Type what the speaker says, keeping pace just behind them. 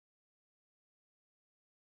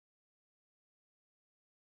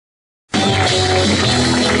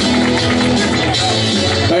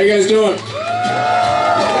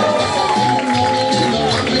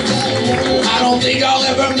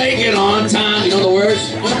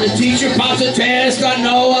The teacher pops a test, I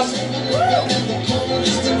know I'm...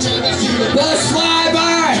 Bus fly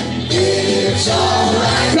by. It's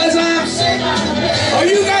alright. Cause I'm... Oh,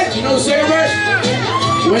 you guys... You know the second verse?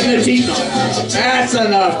 When the teacher... That's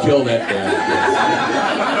enough. Kill that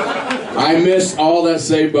damn. I miss all that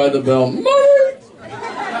Saved by the Bell.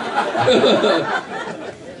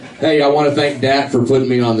 Hey, I want to thank Dat for putting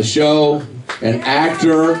me on the show. An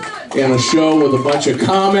actor in a show with a bunch of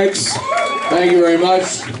comics. Thank you very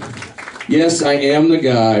much. Yes, I am the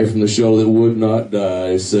guy from the show that would not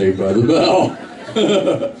die, Saved by the Bell.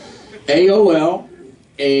 AOL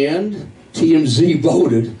and TMZ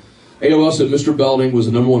voted. AOL said Mr. Belding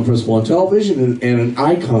was the #1 principal on television and an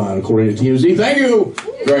icon, according to TMZ. Thank you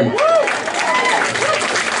very much.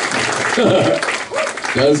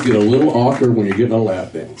 Does get a little awkward when you're getting a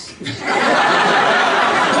lap dance.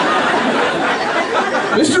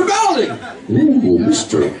 Mr. Belding! Ooh,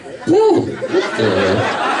 Mr. Belding.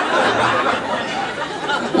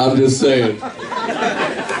 I'm just saying.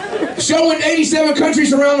 Show in 87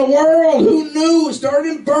 countries around the world. Who knew? It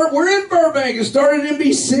started in we're in Burbank. It started in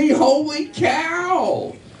NBC. Holy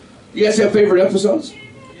cow. You guys have favorite episodes?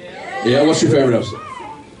 Yeah, what's your favorite episode?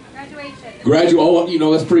 Oh, you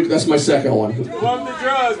know, that's my second one. It wasn't the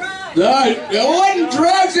drugs. It wasn't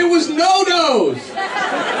drugs, it was no-dos.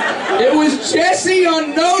 It was Jesse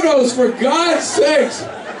on no-dos, for God's sakes.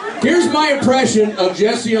 Here's my impression of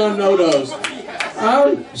Jesse on no-dos.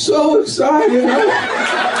 I'm so excited.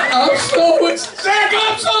 I'm so excited. Zach,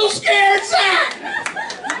 I'm so scared, Zach.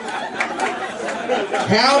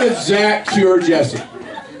 How did Zach cure Jesse?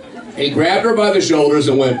 He grabbed her by the shoulders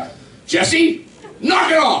and went, Jesse, knock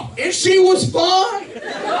it off! And she was fine!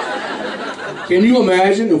 Can you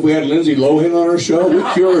imagine if we had Lindsay Lohan on our show? We'd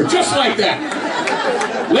cure her just like that.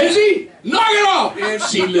 Lindsay, knock it off! And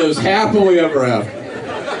she lives happily ever after.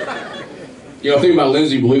 You know, thinking about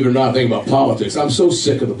Lindsay, believe it or not, thinking about politics. I'm so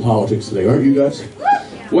sick of the politics today, aren't you guys?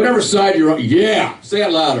 Whatever side you're on, yeah! Say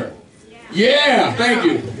it louder. Yeah! Thank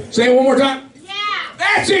you. Say it one more time. Yeah!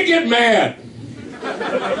 That's it, get mad!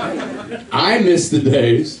 I miss the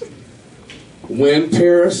days when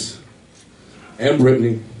Paris and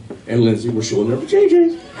Brittany and Lindsay were showing their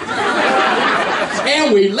JJs.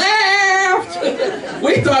 And we laughed.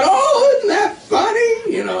 We thought, oh, isn't that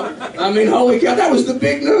funny? You know, I mean, holy cow, that was the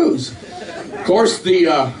big news. Of course, the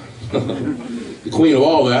queen of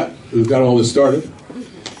all that, who got all this started,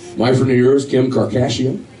 my friend of yours, Kim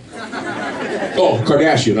Kardashian. Oh,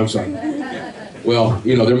 Kardashian, I'm sorry. Well,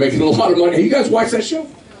 you know, they're making a lot of money. Hey, you guys watch that show?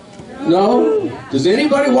 No? Does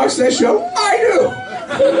anybody watch that show? I do!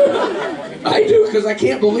 I do, because I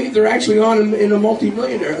can't believe they're actually on in a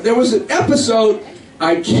multi-millionaire. There was an episode,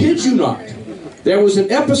 I kid you not, there was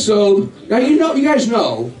an episode, now you guys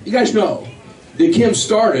know that Kim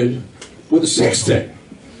started with a sex tape,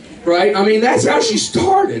 right? I mean, that's how she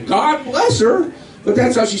started. God bless her, but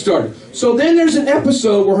that's how she started. So then there's an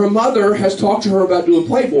episode where her mother has talked to her about doing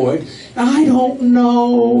Playboy. I don't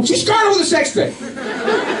know. She started with a sex tape.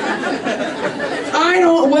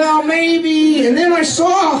 Well, maybe. And then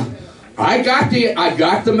I got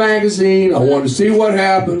the magazine. I wanted to see what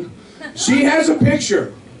happened. She has a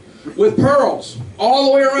picture with pearls all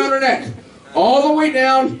the way around her neck, all the way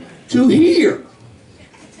down to here.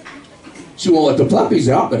 She won't let the puppies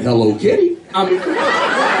out, but Hello Kitty. I mean,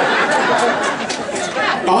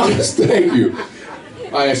 honest, thank you.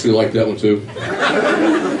 I actually like that one too.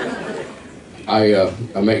 I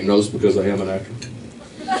make notes because I am an actor.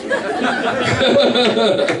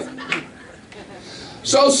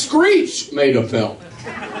 So Screech made a film.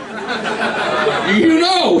 You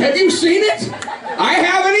know, have you seen it? I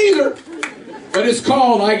haven't either. But it's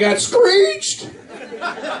called I Got Screeched.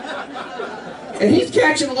 And he's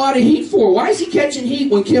catching a lot of heat for it. Why is he catching heat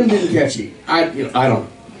when Kim didn't catch heat? I don't know.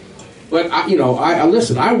 But,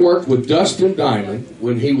 listen, I worked with Dustin Diamond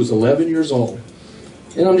when he was 11 years old.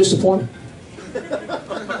 And I'm disappointed.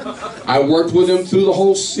 I worked with him through the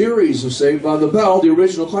whole series of Saved by the Bell, the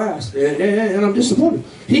original class. And I'm disappointed.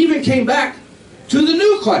 He even came back to the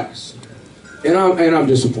new class. And I'm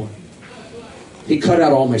disappointed. He cut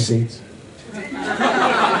out all my scenes.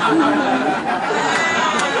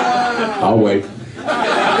 I'll wait.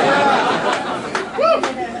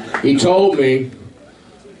 He told me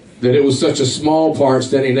that it was such a small part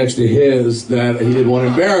standing next to his that he didn't want to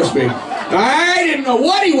embarrass me. I didn't know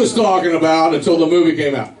what he was talking about until the movie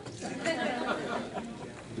came out.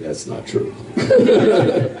 That's not true.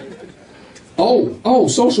 Oh,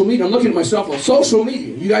 social media. I'm looking at myself on social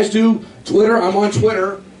media. You guys do Twitter? I'm on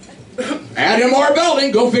Twitter. At MR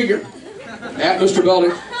Belding, go figure. At Mr.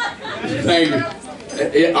 Belding. Thank you.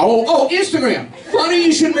 Oh, Instagram. Funny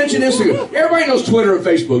you should mention Instagram. Everybody knows Twitter and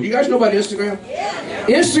Facebook. You guys know about Instagram?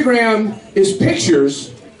 Instagram is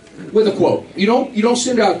pictures with a quote. You don't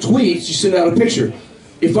send out tweets, you send out a picture.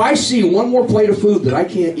 If I see one more plate of food that I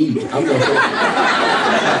can't eat, I'm going to...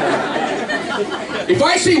 If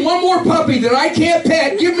I see one more puppy that I can't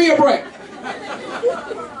pet, give me a break.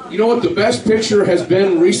 You know what the best picture has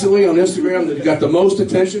been recently on Instagram that got the most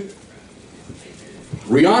attention?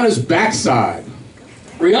 Rihanna's backside.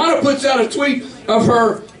 Rihanna puts out a tweet of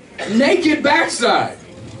her naked backside.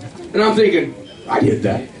 And I'm thinking, I did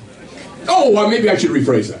that. Oh, well, maybe I should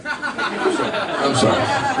rephrase that. I'm sorry.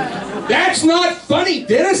 That's not funny,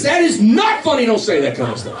 Dennis. That is not funny. Don't say that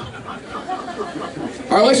kind of stuff.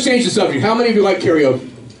 All right, let's change the subject. How many of you like karaoke?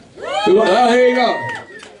 Oh, there you go.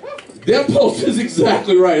 Dimples is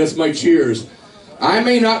exactly right. That's my cheers. I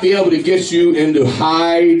may not be able to get you into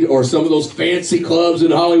Hyde or some of those fancy clubs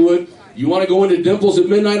in Hollywood. You want to go into Dimples at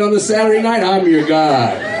midnight on a Saturday night? I'm your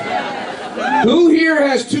guy. Who here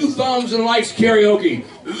has two thumbs and likes karaoke?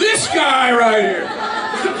 This guy right here.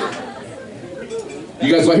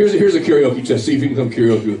 You guys, here's a karaoke test. See if you can come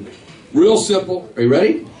karaoke with me. Real simple. Are you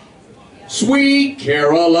ready? Sweet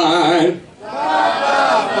Caroline.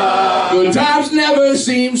 Good times never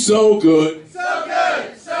seem so good. So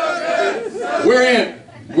good, so good, so good. We're in.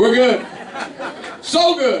 We're good.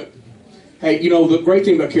 So good. Hey, you know, the great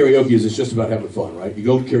thing about karaoke is it's just about having fun, right? You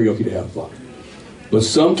go to karaoke to have fun. But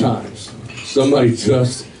sometimes, somebody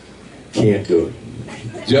just can't do it.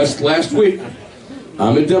 Just last week,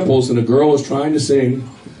 I'm at Dimples and a girl was trying to sing,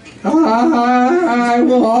 I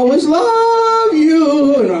will always love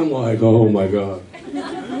you. And I'm like, oh my God.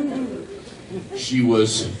 She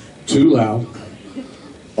was too loud,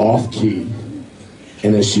 off key,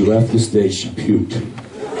 and as she left the stage, she puked.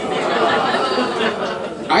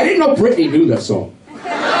 I didn't know Britney knew that song.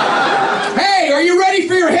 Hey, are you ready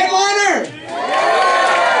for your headliner?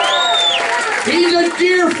 He's a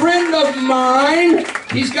dear friend of mine.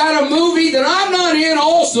 He's got a movie that I'm not in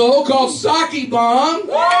also called Sake Bomb.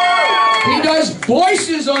 He does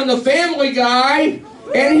voices on The Family Guy,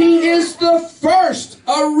 and he is the first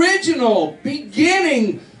original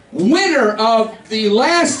beginning winner of the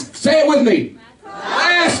last, say it with me,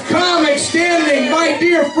 last comic standing, my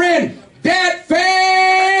dear friend, that